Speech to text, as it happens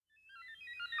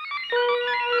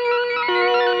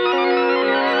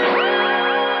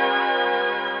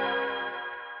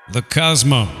The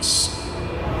cosmos.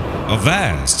 A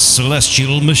vast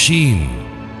celestial machine,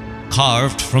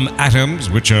 carved from atoms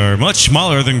which are much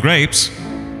smaller than grapes,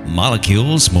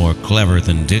 molecules more clever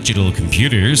than digital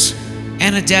computers,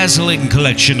 and a dazzling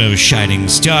collection of shining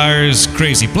stars,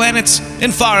 crazy planets,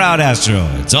 and far-out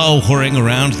asteroids, all whirring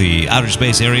around the outer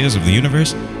space areas of the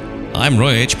universe. I'm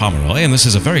Roy H. Pomeroy, and this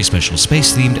is a very special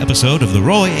space-themed episode of the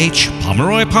Roy H.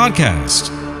 Pomeroy Podcast.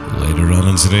 Later on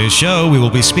in today's show, we will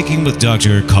be speaking with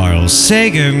Dr. Carl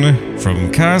Sagan from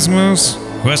Cosmos,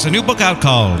 who has a new book out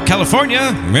called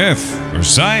California, Myth or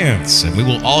Science. And we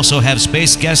will also have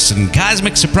space guests and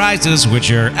cosmic surprises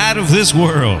which are out of this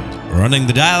world. Running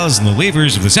the dials and the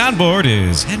levers of the soundboard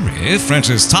is Henry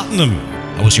Francis Tottenham.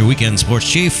 How was your weekend,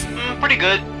 Sports Chief? Pretty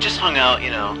good. Just hung out,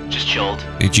 just chilled.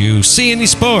 Did you see any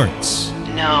sports?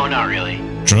 No, not really.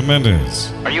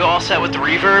 Tremendous. Are you all set with the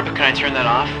reverb? Can I turn that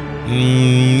off?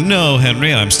 No,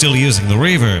 Henry, I'm still using the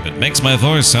reverb. It makes my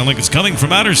voice sound like it's coming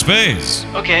from outer space.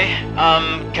 Okay,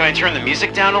 can I turn the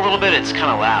music down a little bit? It's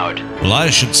kind of loud. Well, I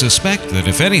should suspect that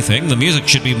if anything, the music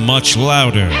should be much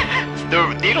louder.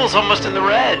 The needle's almost in the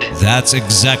red. That's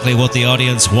exactly what the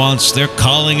audience wants. They're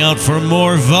calling out for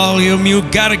more volume. You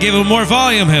gotta give them more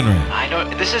volume, Henry. I know.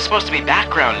 This is supposed to be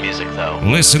background music, though.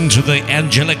 Listen to the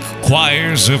angelic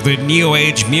choirs of the New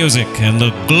Age music and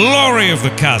the glory of the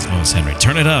cosmos, Henry.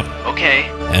 Turn it up. Okay.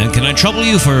 And can I trouble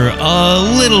you for a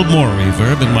little more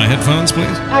reverb in my headphones,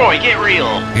 please? Roy, get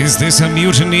real. Is this a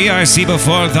mutiny I see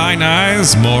before thine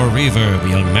eyes? More reverb,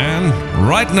 young man.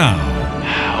 Right now.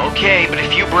 Okay, but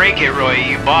if you break it, Roy,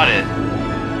 you bought it.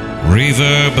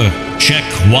 Reverb, check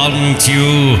 1,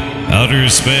 2, outer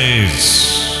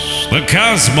space. The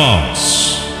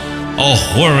cosmos. A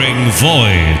whirring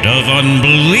void of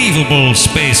unbelievable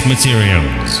space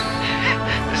materials.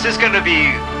 This is gonna be...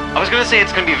 I was gonna say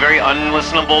it's gonna be very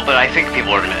unlistenable, but I think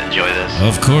people are gonna enjoy this.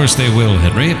 Of course they will,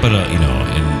 Henry, but,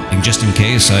 in just in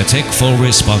case, I take full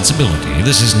responsibility.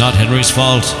 This is not Henry's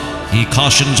fault. He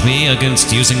cautioned me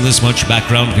against using this much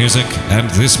background music and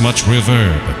this much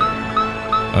reverb.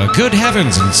 Good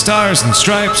heavens and stars and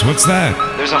stripes, what's that?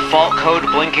 There's a fault code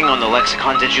blinking on the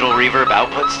Lexicon Digital Reverb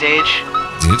output stage.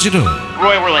 Digital?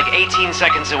 Roy, we're like 18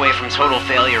 seconds away from total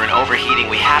failure and overheating.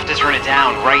 We have to turn it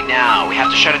down right now. We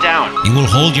have to shut it down. You will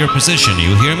hold your position,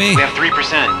 you hear me? We have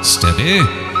 3%. Steady?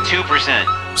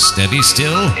 2%. Steady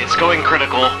still? It's going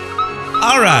critical.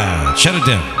 Alright, shut it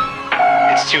down.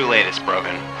 It's too late, it's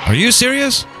broken. Are you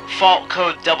serious? Fault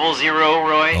code 00,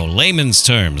 Roy. Oh, layman's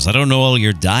terms. I don't know all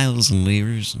your dials and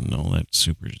levers and all that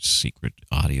super secret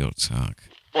audio talk.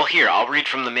 Well, here, I'll read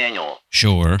from the manual.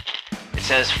 Sure. It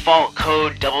says fault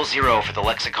code 00 for the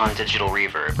Lexicon Digital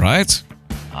Reverb. Right?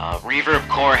 Reverb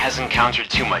core has encountered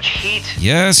too much heat.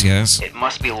 Yes. It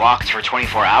must be locked for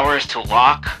 24 hours. To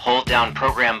lock, hold down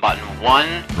program button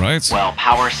 1. Right. Well,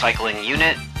 power cycling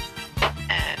unit.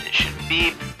 And it should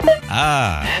beep.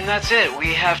 And that's it.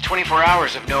 We have 24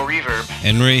 hours of no reverb.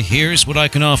 Henry, here's what I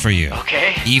can offer you.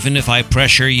 Okay. Even if I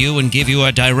pressure you and give you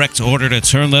a direct order to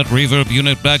turn that reverb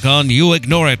unit back on, you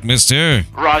ignore it, mister.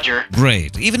 Roger.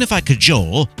 Great. Even if I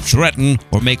cajole, threaten,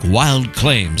 or make wild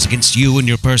claims against you and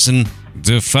your person,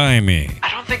 defy me.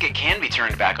 I don't think it can be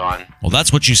turned back on. Well,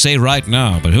 that's what you say right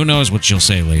now, but who knows what you'll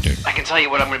say later. I can tell you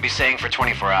what I'm going to be saying for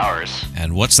 24 hours.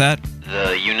 And what's that?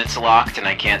 The unit's locked and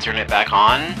I can't turn it back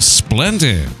on.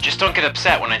 Splendid. Just don't get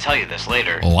upset when I tell you this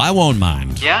later. Oh, I won't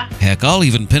mind. Yeah? Heck, I'll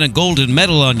even pin a golden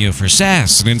medal on you for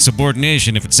sass and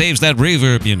insubordination if it saves that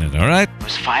reverb unit, alright? It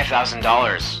was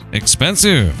 $5,000.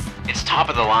 Expensive. It's top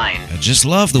of the line. I just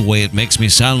love the way it makes me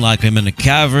sound like I'm in a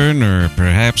cavern or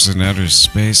perhaps in outer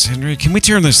space. Henry, can we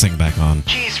turn this thing back on?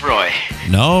 Jeez, Roy.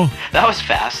 No? That was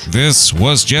fast. This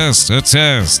was just a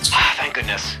test. Thank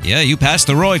goodness. Yeah, you passed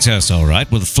the Roy test all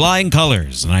right, with flying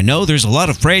colors. And I know there's a lot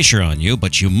of pressure on you,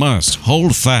 but you must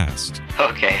hold fast.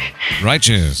 Okay.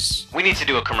 Righteous. We need to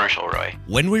do a commercial, Roy.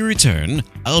 When we return,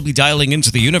 I'll be dialing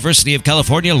into the University of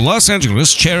California, Los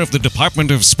Angeles, chair of the Department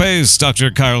of Space,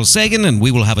 Dr. Carl Sagan, and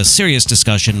we will have a serious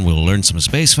discussion. We'll learn some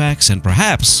space facts and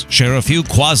perhaps share a few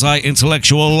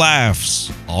quasi-intellectual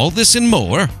laughs. All this and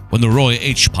more when the Roy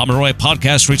H. Pomeroy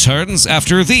Podcast returns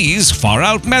after these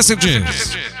far-out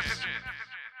messages.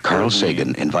 Carl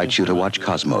Sagan invites you to watch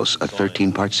Cosmos, a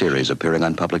 13-part series appearing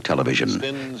on public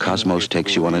television. Cosmos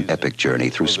takes you on an epic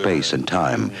journey through space and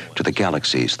time to the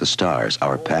galaxies, the stars,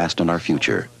 our past and our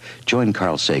future. Join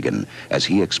Carl Sagan as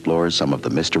he explores some of the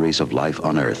mysteries of life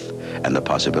on Earth and the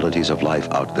possibilities of life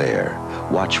out there.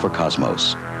 Watch for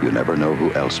Cosmos. You never know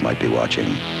who else might be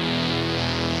watching.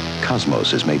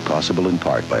 Cosmos is made possible in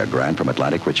part by a grant from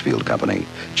Atlantic Richfield Company.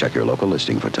 Check your local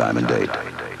listing for time and date.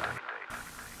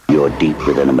 You're deep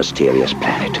within a mysterious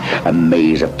planet, a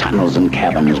maze of tunnels and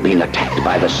caverns being attacked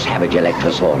by the savage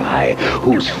electrosauri,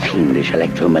 whose fiendish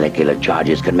electromolecular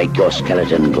charges can make your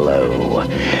skeleton glow.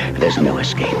 There's no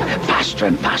escape. Faster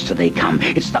and faster they come.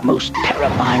 It's the most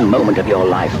terrifying moment of your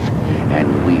life.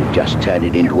 And we've just turned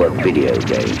it into a video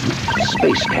game.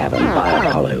 Space Cavern by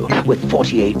Apollo, with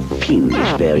 48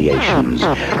 fiendish variations.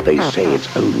 They say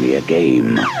it's only a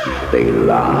game. They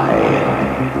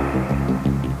lie.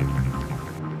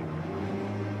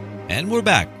 And we're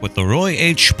back with the Roy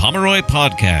H. Pomeroy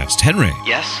Podcast. Henry.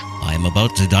 Yes? I'm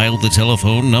about to dial the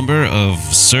telephone number of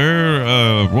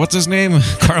Sir, what's his name?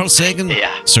 Carl Sagan?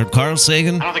 Yeah. Sir Carl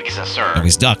Sagan? I don't think he's a sir. No,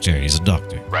 he's doctor. He's a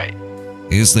doctor. Right.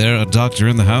 Is there a doctor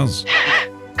in the house?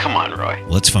 Come on, Roy.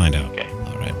 Let's find out. Okay.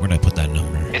 All right, where'd I put that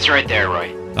number? It's right there,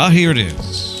 Roy. Ah, here it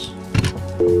is.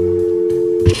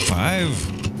 5,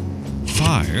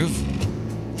 5,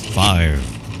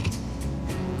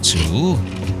 5, 2,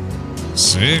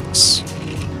 6,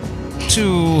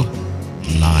 2,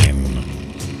 9.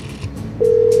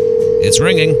 It's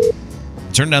ringing.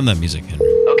 Turn down that music, Henry.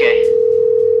 Okay.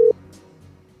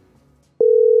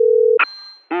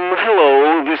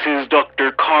 Hello, this is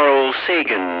Dr. Carl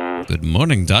Sagan. Good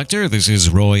morning, Doctor. This is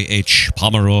Roy H.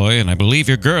 Pomeroy, and I believe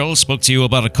your girl spoke to you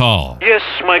about a call. Yes,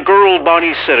 my girl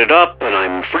Bonnie set it up, and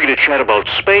I'm free to chat about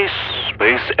space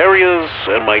areas,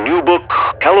 and my new book,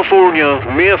 California,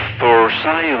 Myth or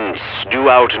Science, due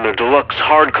out in a deluxe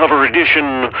hardcover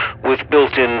edition with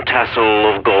built-in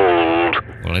tassel of gold.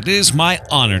 Well, it is my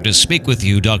honor to speak with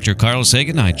you, Dr. Carl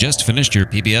Sagan. I just finished your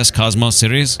PBS Cosmos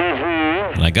series,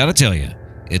 and I gotta tell you,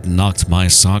 it knocked my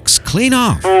socks clean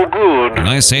off. Oh, good. And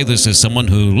I say this as someone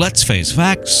who, let's face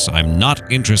facts, I'm not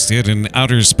interested in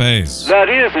outer space. That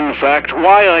is, in fact,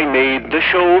 why I made the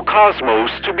show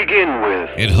Cosmos to begin with.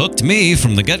 It hooked me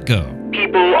from the get-go.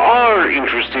 People are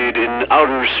interested in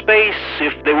outer space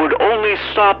if they would only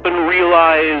stop and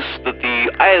realize that the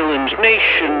island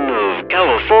nation of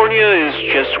California is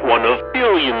just one of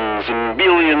billions and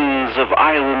billions of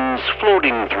islands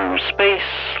floating through space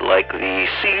like the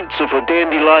seeds of a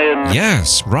dandelion.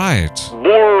 Yes, right.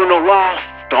 Borne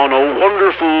aloft on a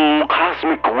wonderful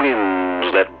cosmic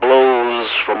wind that blows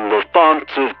from the font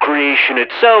of creation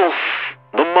itself,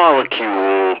 the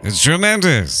molecule. It's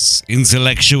tremendous.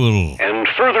 Intellectual. And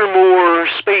furthermore,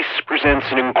 space presents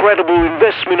an incredible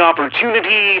investment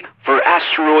opportunity for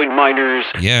asteroid miners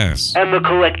Yes. and the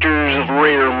collectors of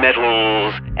rare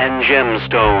metals and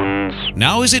gemstones.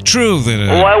 Now, is it true that...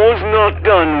 Oh, I was not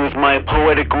done with my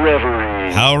poetic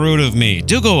reverie. How rude of me.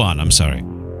 Do go on, I'm sorry.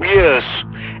 Yes.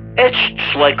 Etched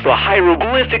like the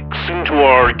hieroglyphics into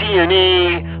our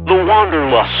DNA, the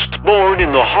wanderlust born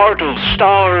in the heart of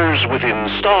stars within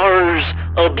stars,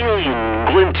 a billion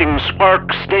glinting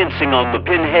sparks dancing on the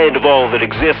pinhead of all that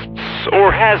exists,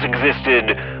 or has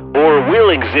existed, or will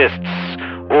exist,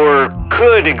 or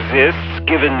could exist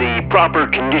given the proper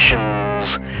conditions.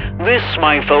 This,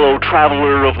 my fellow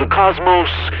traveler of the cosmos,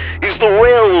 is the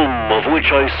realm of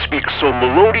which I speak so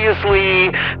melodiously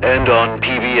and on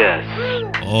PBS.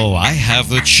 Oh, I have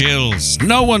the chills.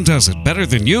 No one does it better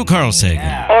than you, Carl Sagan.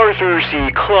 Arthur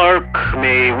C. Clarke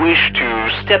may wish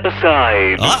to step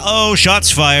aside. Uh-oh,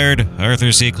 shots fired.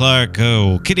 Arthur C. Clarke.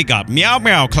 Oh, Kitty got meow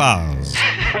meow claws.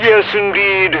 Yes,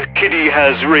 indeed, Kitty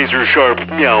has razor-sharp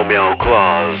meow-meow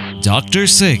claws. Dr.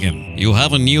 Sagan, you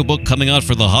have a new book coming out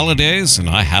for the holidays, and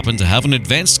I happen to have an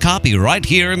advanced copy right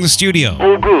here in the studio.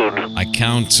 Oh, good. I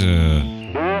count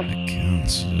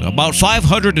about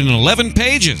 511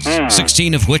 pages,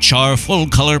 16 of which are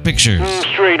full-color pictures.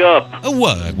 Straight up.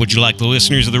 What would you like the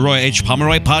listeners of the Roy H.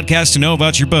 Pomeroy Podcast to know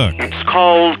about your book? It's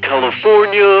called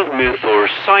California, Myth or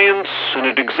Science, and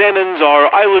it examines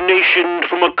our island nation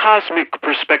from a cosmic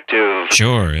perspective.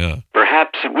 Sure, yeah.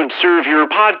 Perhaps it would serve your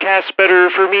podcast better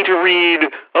for me to read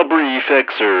a brief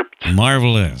excerpt.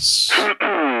 Marvelous.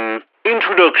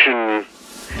 Introduction.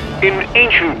 In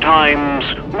ancient times,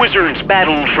 wizards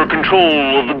battled for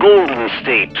control of the Golden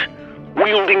State.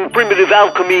 Wielding primitive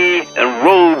alchemy and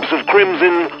robes of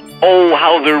crimson, oh,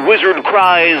 how their wizard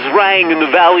cries rang in the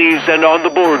valleys and on the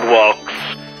boardwalks.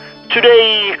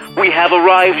 Today, we have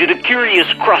arrived at a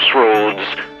curious crossroads,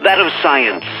 that of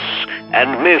science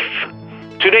and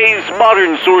myth. Today's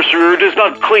modern sorcerer does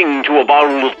not cling to a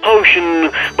bottle of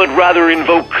potion, but rather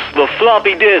invokes the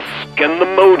floppy disk and the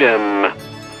modem.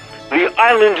 The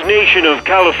island nation of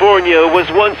California was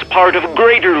once part of a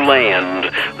greater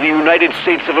land, the United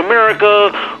States of America,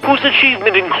 whose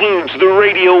achievement includes the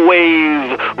radio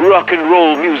wave, rock and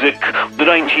roll music, the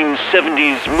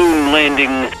 1970s moon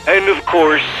landing, and of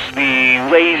course, the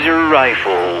laser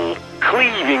rifle.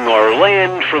 Cleaving our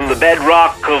land from the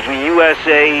bedrock of the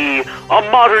USA, a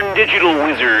modern digital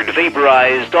wizard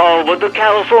vaporized all but the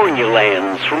California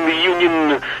lands from the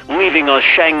Union, leaving us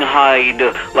shanghaied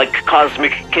like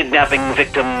cosmic kidnapping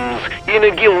victims in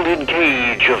a gilded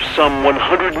cage of some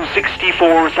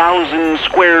 164,000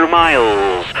 square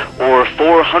miles, or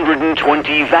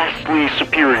 420 vastly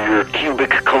superior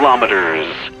cubic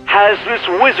kilometers. Has this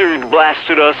wizard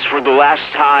blasted us for the last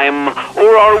time,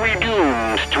 or are we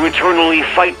doomed to eternally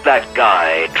fight that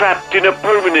guy, trapped in a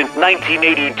permanent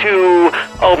 1982,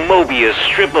 a Mobius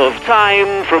strip of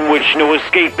time from which no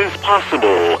escape is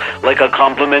possible, like a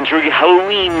complimentary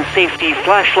Halloween safety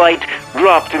flashlight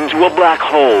dropped into a black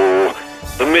hole?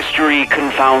 The mystery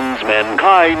confounds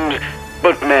mankind,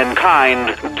 but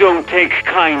mankind don't take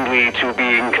kindly to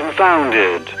being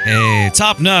confounded. Hey,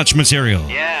 top-notch material.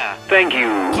 Yeah. Thank you.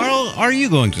 Carl, are you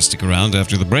going to stick around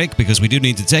after the break? Because we do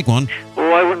need to take one.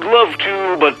 Oh, I would love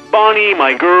to, but Bonnie,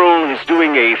 my girl, is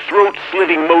doing a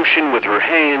throat-slitting motion with her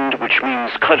hand, which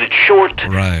means cut it short.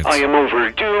 Right. I am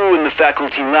overdue in the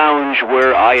faculty lounge,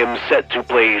 where I am set to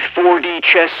play 4D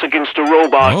chess against a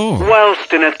robot,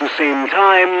 whilst and at the same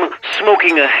time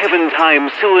smoking a Heaven-Time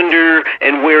cylinder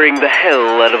and wearing the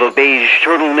hell out of a beige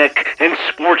turtleneck and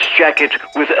sports jacket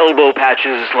with elbow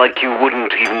patches like you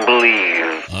wouldn't even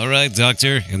believe. All right,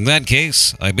 Doctor. In that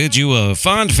case, I bid you a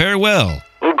fond farewell.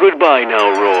 Oh, goodbye now,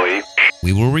 Roy.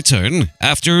 We will return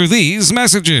after these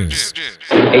messages.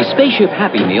 A spaceship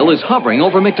Happy Meal is hovering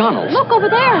over McDonald's. Look over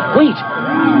there. Wait.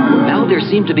 Now there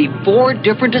seem to be 4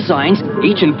 different designs,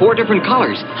 each in 4 different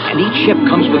colors, and each ship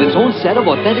comes with its own set of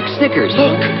authentic stickers.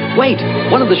 Look. Wait,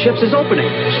 one of the ships is opening.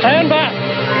 Stand back.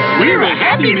 We're a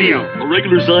Happy Meal. A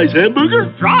regular-sized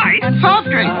hamburger? Fries and soft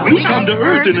drink. We come to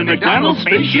Earth in a McDonald's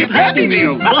Spaceship Happy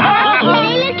Meal. They look happy, Mom.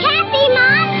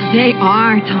 They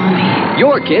are, Tommy.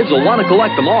 Your kids will want to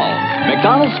collect them all.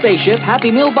 McDonald's Spaceship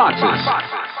Happy Meal boxes.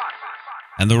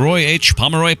 And the Roy H.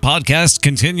 Pomeroy Podcast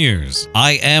continues.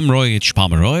 I am Roy H.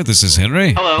 Pomeroy. This is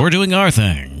Henry. Hello. We're doing our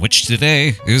thing, which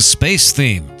today is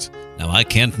space-themed. Now, I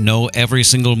can't know every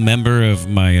single member of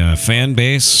my fan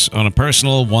base on a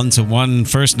personal one-to-one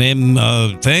first-name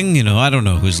thing. You know, I don't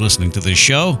know who's listening to this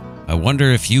show. I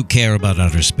wonder if you care about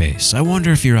outer space. I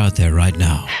wonder if you're out there right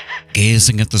now,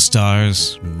 gazing at the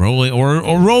stars,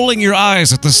 rolling your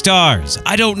eyes at the stars.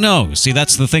 I don't know. See,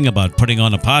 that's the thing about putting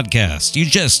on a podcast. You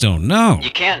just don't know.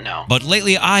 You can't know. But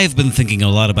lately, I've been thinking a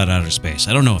lot about outer space.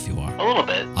 I don't know if you are. A little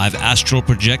bit. I've astral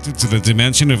projected to the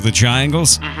dimension of the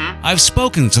triangles. Mm-hmm. I've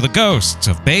spoken to the ghosts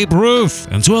of Babe Ruth,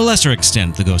 and to a lesser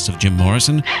extent, the ghost of Jim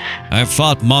Morrison. I've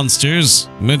fought monsters,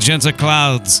 magenta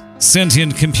clouds,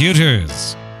 sentient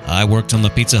computers. I worked on the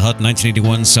Pizza Hut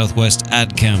 1981 Southwest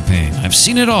ad campaign. I've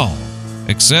seen it all,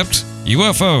 except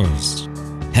UFOs.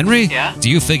 Henry, Yeah? do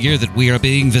you figure that we are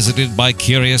being visited by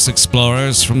curious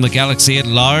explorers from the galaxy at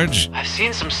large? I've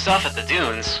seen some stuff at the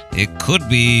dunes. It could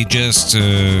be just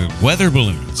weather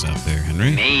balloons out there,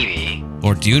 Henry. Maybe.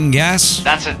 Or dune gas?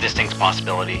 That's a distinct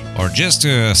possibility. Or just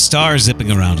a star zipping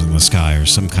around in the sky, or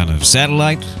some kind of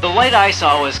satellite? The light I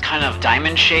saw was kind of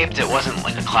diamond-shaped. It wasn't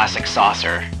like a classic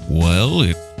saucer. Well,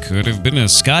 it could have been a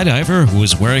skydiver who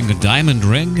was wearing a diamond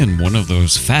ring, and one of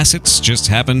those facets just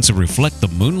happened to reflect the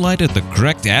moonlight at the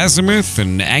correct azimuth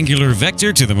and angular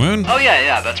vector to the moon. Oh,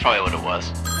 yeah, that's probably what it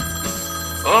was.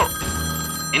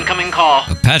 Oh, incoming call.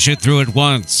 Patch it through at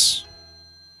once.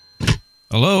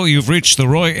 Hello, you've reached the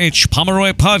Roy H.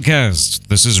 Pomeroy Podcast.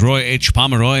 This is Roy H.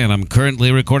 Pomeroy, and I'm currently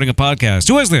recording a podcast.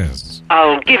 Who is this?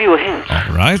 I'll give you a hint.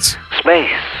 All right. Space.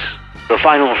 The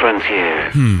final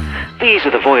frontier. These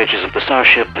are the voyages of the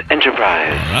starship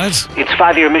Enterprise. All right. Its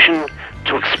 5-year mission: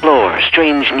 to explore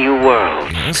strange new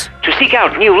worlds. Yes. To seek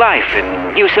out new life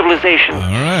and new civilizations.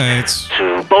 All right.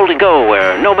 To boldly go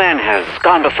where no man has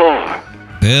gone before.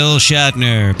 Bill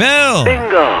Shatner. Bill!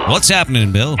 Bingo! What's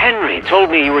happening, Bill? Henry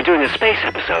told me you were doing a space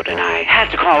episode, and I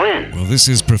had to call in. Well, this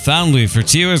is profoundly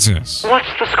fortuitous. What's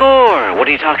the score? What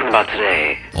are you talking about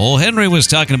today? Old Henry was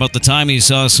talking about the time he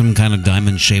saw some kind of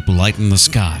diamond-shaped light in the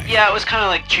sky. Yeah, it was kind of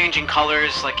like changing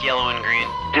colors, like yellow and green.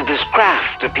 Did this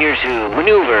craft appear to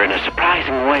maneuver in a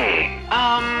surprising way?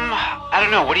 I don't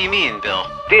know. What do you mean, Bill?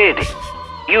 Did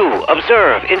you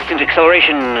observe instant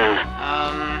acceleration,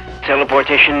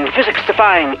 teleportation,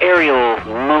 physics-defying aerial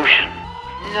motion?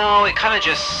 No, it kind of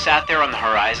just sat there on the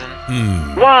horizon.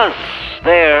 Was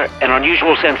there an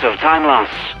unusual sense of time loss,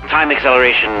 time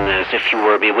acceleration, as if you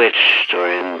were bewitched or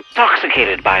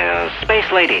intoxicated by a space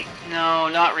lady? No,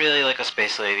 not really like a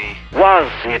space lady.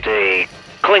 Was it a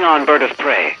Klingon bird of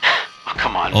prey? Oh,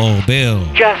 come on. Oh, Bill.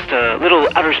 Just a little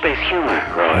outer space humor,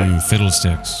 Roy.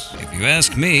 Fiddlesticks. If you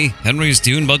ask me, Henry's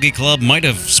Dune Buggy Club might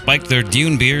have spiked their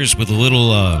Dune beers with a little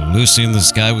Lucy in the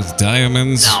Sky with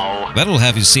Diamonds. No. That'll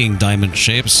have you seeing diamond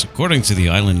shapes, according to the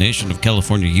Island Nation of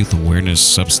California Youth Awareness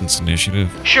Substance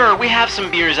Initiative. Sure, we have some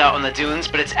beers out on the dunes,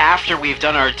 but it's after we've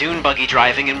done our dune buggy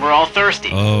driving and we're all thirsty.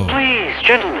 Oh. Please,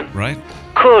 gentlemen. Right?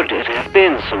 Could it have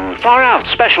been some far-out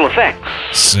special effects?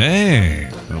 Say,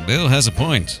 well, Bill has a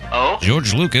point. Oh?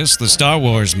 George Lucas, the Star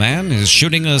Wars man, is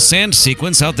shooting a sand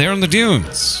sequence out there in the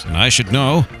dunes. And I should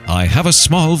know, I have a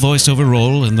small voiceover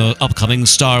role in the upcoming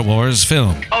Star Wars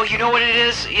film. Oh, you know what it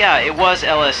is? Yeah, it was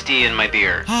LSD in my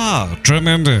beer. Ah,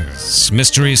 tremendous.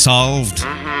 Mystery solved.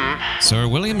 Mm-hmm. Sir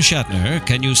William Shatner,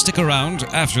 can you stick around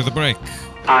after the break?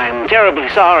 I'm terribly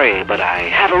sorry, but I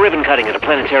have a ribbon cutting at a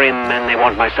planetarium, and they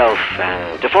want myself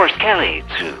and DeForest Kelly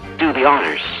to do the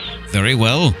honors. Very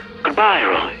well. Goodbye,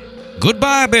 Roy.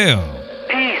 Goodbye, Bill.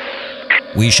 Peace.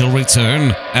 We shall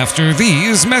return after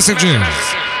these messages.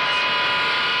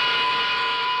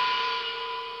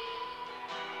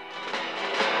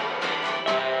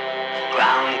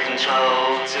 Ground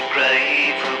control to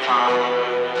Grey Poupon.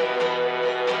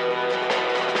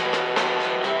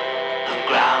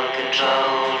 Ground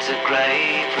control to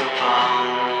Grey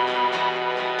Poupon.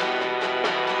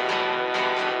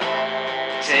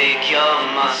 Take your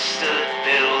mustard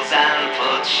pills and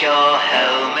put your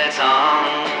helmet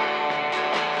on.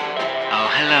 Oh,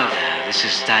 hello there, this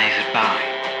is David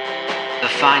Bowie. The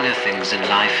finer things in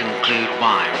life include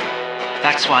wine.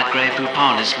 That's why Grey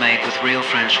Poupon is made with real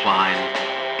French wine.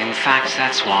 In fact,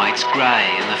 that's why it's grey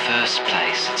in the first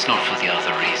place. It's not for the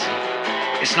other reason.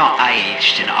 It's not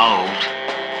aged and old.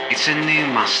 It's a new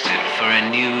mustard for a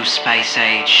new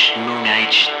space-age,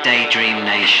 moon-age, daydream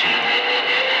nation.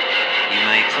 You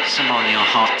may put some on your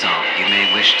hot dog. You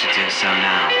may wish to do so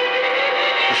now.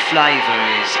 The flavor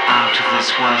is out of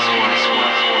this world.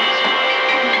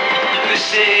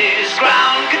 This is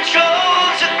ground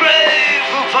control to Grey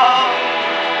Poupon.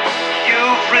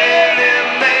 You've really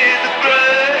made the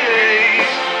grade.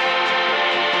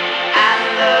 And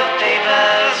the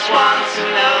papers want to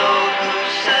know who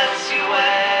sets you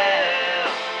well.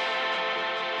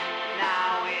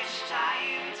 Now it's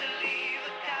time to leave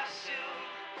the capsule.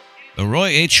 The Roy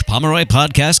H. Pomeroy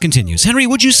Podcast continues. Henry,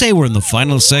 would you say we're in the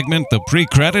final segment, the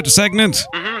pre-credit segment?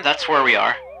 Mm-hmm, that's where we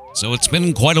are. So it's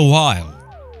been quite a while.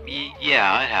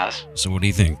 Yeah, it has. So what do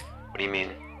you think? What do you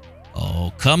mean?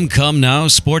 Oh, come now,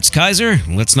 Sports Kaiser.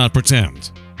 Let's not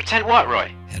pretend. Pretend what,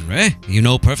 Roy? Henry, you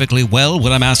know perfectly well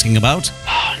what I'm asking about.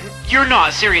 You're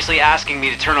not seriously asking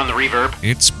me to turn on the reverb.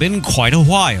 It's been quite a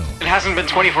while. It hasn't been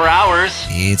 24 hours.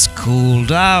 It's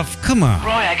cooled off. Come on.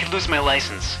 Roy, I could lose my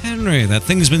license. Henry, that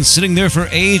thing's been sitting there for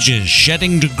ages,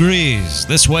 shedding degrees,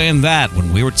 this way and that.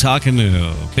 When we were talking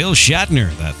to Bill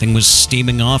Shatner, that thing was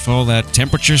steaming off all that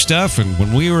temperature stuff. And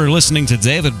when we were listening to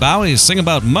David Bowie sing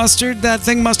about mustard, that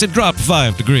thing must have dropped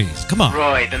 5 degrees. Come on.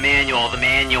 Roy, the manual.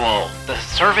 The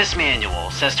service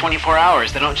manual says 24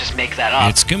 hours. They don't just make that up.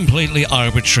 It's completely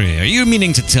arbitrary. Are you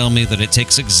meaning to tell me that it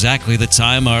takes exactly the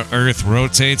time our Earth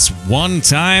rotates one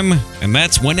time, and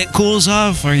that's when it cools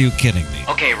off? Are you kidding me?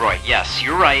 Okay, Roy, yes,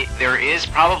 you're right. There is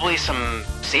probably some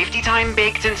safety time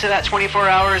baked into that 24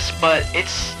 hours, but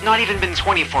it's not even been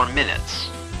 24 minutes.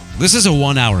 This is a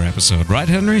 1-hour episode, right,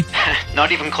 Henry?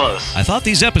 Not even close. I thought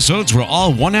these episodes were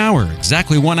all 1 hour,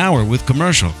 exactly 1 hour with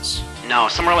commercials. No,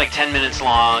 some are like 10 minutes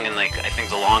long, and I think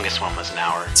the longest one was an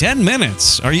hour. 10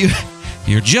 minutes? Are you...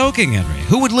 You're joking, Henry.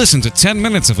 Who would listen to 10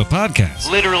 minutes of a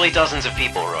podcast? Literally dozens of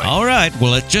people, Roy. All right.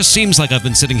 Well, it just seems like I've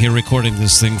been sitting here recording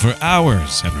this thing for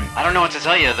hours, Henry. I don't know what to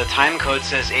tell you. The time code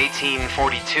says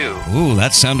 1842. Ooh,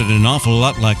 that sounded an awful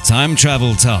lot like time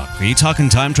travel talk. Are you talking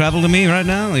time travel to me right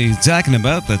now? Are you talking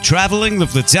about the traveling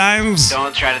of the times?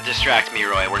 Don't try to distract me,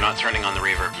 Roy. We're not turning on the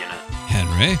reverb unit.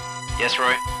 Henry? Yes,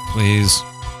 Roy? Please.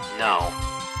 No.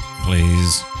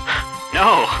 Please.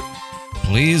 No.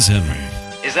 Please, Henry.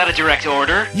 Is that a direct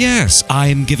order? Yes,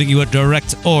 I'm giving you a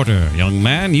direct order, young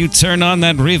man. You turn on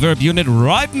that reverb unit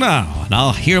right now, and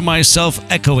I'll hear myself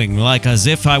echoing like as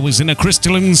if I was in a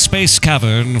crystalline space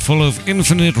cavern full of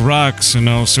infinite rocks and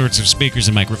all sorts of speakers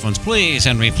and microphones. Please,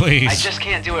 Henry, please. I just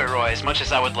can't do it, Roy, as much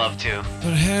as I would love to.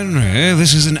 But Henry,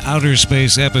 this is an outer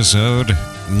space episode.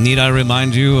 Need I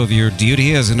remind you of your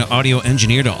duty as an audio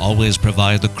engineer to always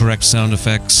provide the correct sound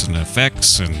effects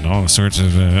and all sorts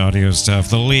of audio stuff?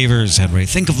 The levers, Henry.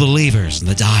 Think of the levers and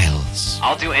the dials.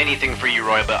 I'll do anything for you,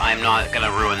 Roy, but I'm not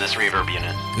gonna ruin this reverb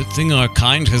unit. Good thing our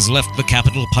kind has left the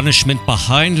capital punishment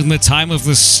behind in the time of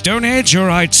the Stone Age, or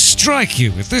I'd strike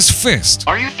you with this fist.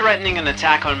 Are you threatening an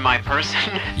attack on my person?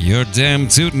 You're damn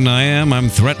tootin' I am. I'm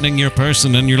threatening your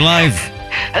person and your life.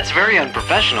 That's very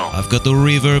unprofessional. I've got the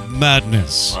reverb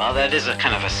madness. Well, that is a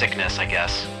kind of a sickness, I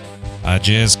guess. I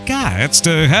just got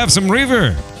to have some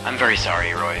reverb. I'm very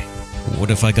sorry, Roy. What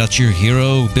if I got your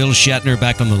hero, Bill Shatner,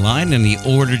 back on the line and he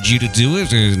ordered you to do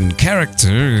it in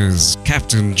character as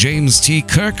Captain James T.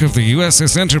 Kirk of the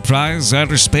USS Enterprise,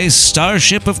 Outer Space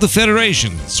Starship of the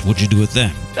Federations? Would you do it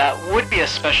then? That would be a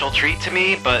special treat to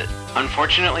me, but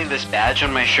unfortunately this badge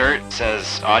on my shirt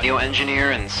says audio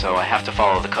engineer, and so I have to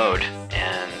follow the code.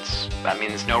 And that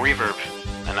means no reverb.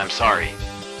 And I'm sorry.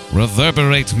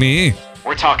 Reverberate me.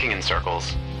 We're talking in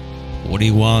circles. What do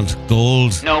you want?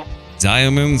 Gold? Nope.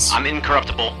 Diamonds? I'm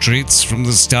incorruptible. Treats from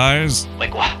the stars?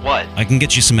 Like what? I can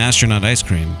get you some astronaut ice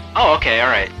cream. Oh, okay,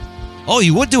 alright. Oh,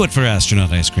 you would do it for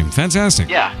astronaut ice cream. Fantastic.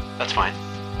 Yeah, that's fine.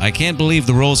 I can't believe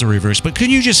the roles are reversed, but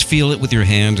can you just feel it with your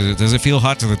hand? Does it feel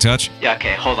hot to the touch? Yeah,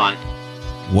 okay, hold on.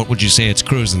 What would you say it's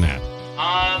cruising at?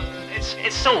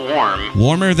 It's still warm.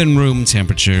 Warmer than room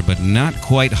temperature, but not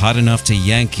quite hot enough to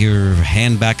yank your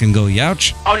hand back and go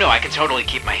youch? Oh no, I can totally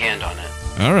keep my hand on it.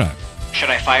 All right. Should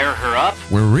I fire her up?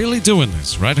 We're really doing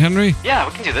this, right, Henry? Yeah,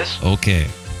 we can do this. Okay.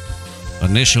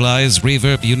 Initialize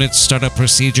reverb unit startup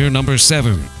procedure number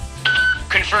 7.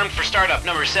 Confirmed for startup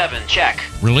number 7. Check.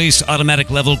 Release automatic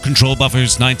level control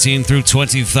buffers 19 through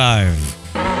 25.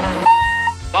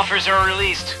 Buffers are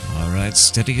released. All right,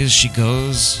 steady as she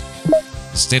goes.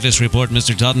 Status report,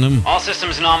 Mr. Tottenham. All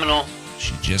systems nominal.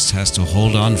 She just has to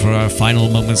hold on for our final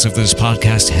moments of this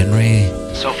podcast, Henry.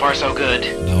 So far, so good.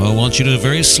 Now I want you to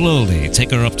very slowly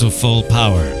take her up to full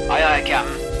power. Aye, aye,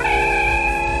 Captain.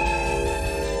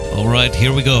 All right,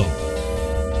 here we go.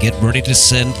 Get ready to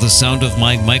send the sound of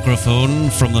my microphone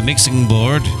from the mixing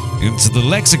board into the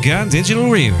Lexicon digital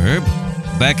reverb,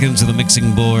 back into the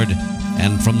mixing board,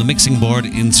 and from the mixing board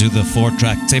into the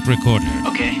 4-track tape recorder.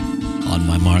 Okay. On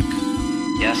my mark.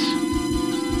 Yes.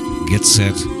 Get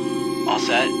set. All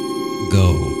set.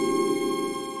 Go.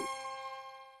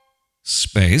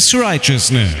 Space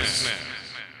righteousness.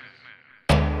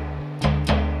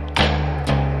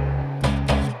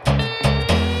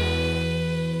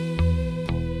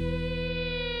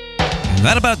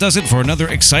 That about does it for another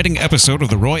exciting episode of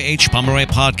the Roy H. Pomeroy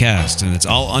Podcast, and it's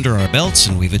all under our belts,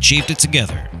 and we've achieved it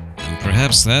together. And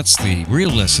perhaps that's the real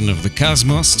lesson of the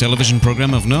Cosmos television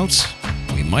program of note.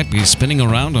 We might be spinning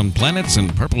around on planets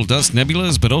and purple dust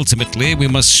nebulas, but ultimately we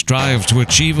must strive to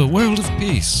achieve a world of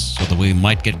peace, so that we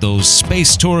might get those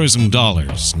space tourism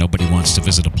dollars. Nobody wants to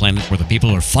visit a planet where the people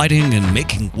are fighting and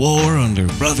making war under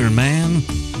brother man.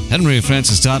 Henry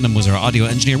Francis Tottenham was our audio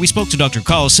engineer. We spoke to Dr.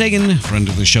 Carl Sagan. Friend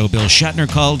of the show Bill Shatner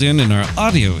called in, and our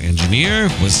audio engineer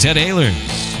was Ted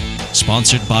Ehlers.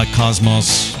 Sponsored by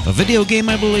Cosmos, a video game,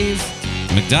 I believe,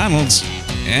 McDonald's,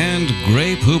 and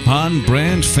Grey Poupon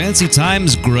brand Fancy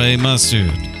Times Grey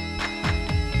Mustard.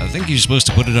 I think you're supposed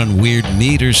to put it on weird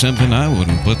meat or something. I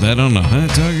wouldn't put that on a hot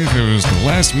dog if it was the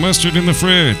last mustard in the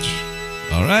fridge.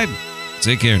 All right,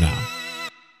 take care now.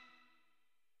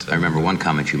 I remember one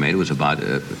comment you made was about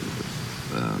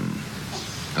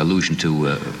allusion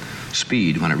to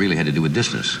speed when it really had to do with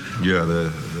distance. Yeah,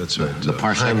 that's right. The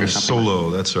parsec or something. Solo,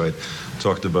 that's right.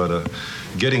 Talked about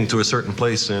getting to a certain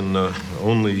place in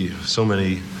only so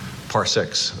many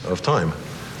parsecs of time,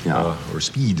 or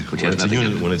speed. Which when has it's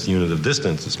nothing when it's a unit of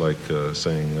distance, it's like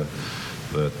saying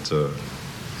that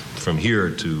from here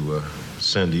to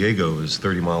San Diego is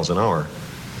 30 miles an hour.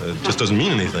 It just doesn't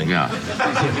mean anything. Yeah.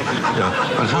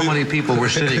 But how many people were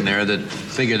sitting there that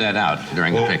figured that out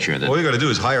during the picture? All you got to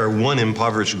do is hire one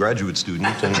impoverished graduate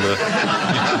student and you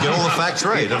get all the facts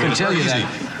right. I can tell you that.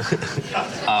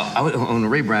 When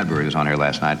Ray Bradbury was on here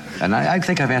last night, and I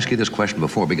think I've asked you this question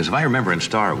before, because if I remember in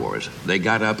Star Wars, they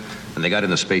got up and they got in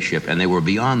the spaceship and they were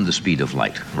beyond the speed of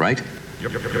light, right?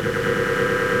 Yep.